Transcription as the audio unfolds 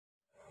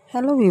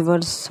Hello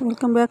viewers,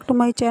 welcome back to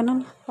my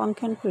channel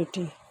Punk and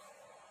Pretty.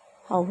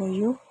 How are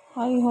you?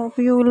 I hope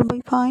you will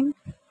be fine,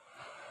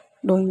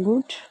 doing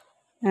good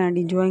and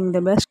enjoying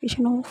the best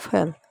kitchen of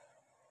health.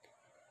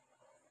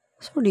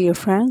 So dear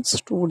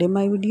friends, today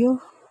my video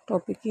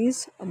topic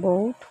is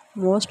about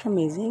most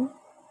amazing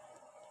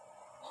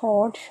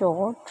hot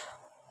short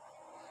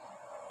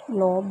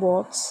low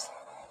box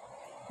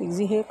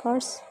pixie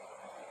haircuts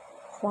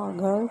for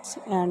girls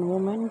and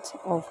women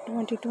of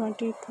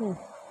 2022.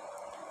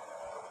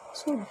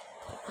 So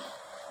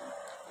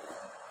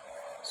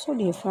So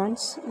dear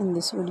friends, in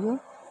this video,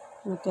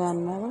 you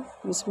can never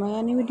miss my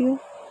any video,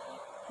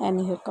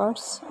 any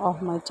haircuts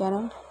of my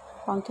channel,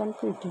 Punk and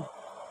Pretty.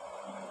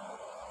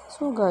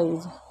 So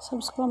guys,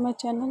 subscribe my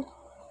channel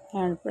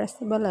and press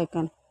the bell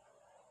icon.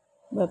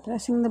 By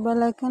pressing the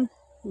bell icon,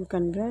 you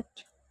can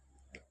get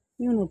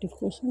new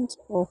notifications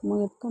of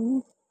my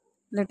upcoming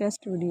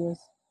latest videos.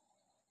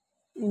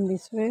 In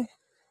this way,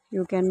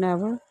 you can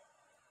never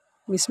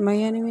miss my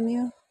any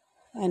video,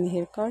 any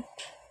haircut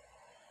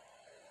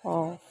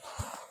of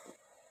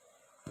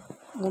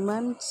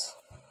women's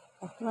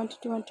of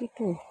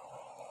 2022.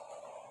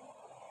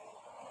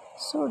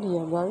 So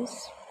dear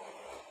guys,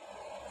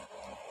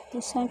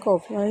 this thank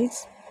of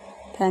guys.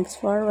 Thanks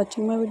for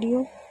watching my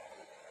video.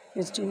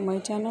 Visiting my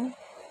channel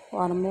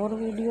for more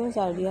videos,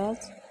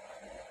 ideas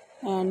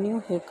and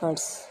new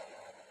haircuts.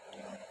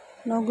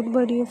 Now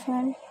goodbye dear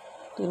friend.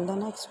 Till the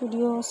next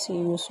video. See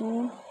you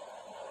soon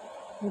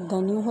with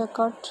the new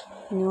haircut,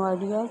 new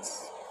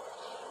ideas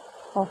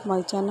of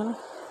my channel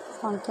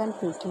Funk and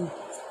Pretty.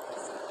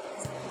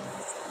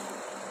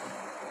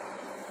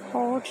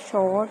 Hot,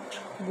 short,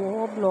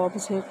 bob,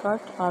 lobs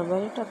haircut are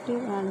very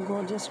attractive and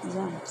gorgeous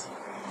designs.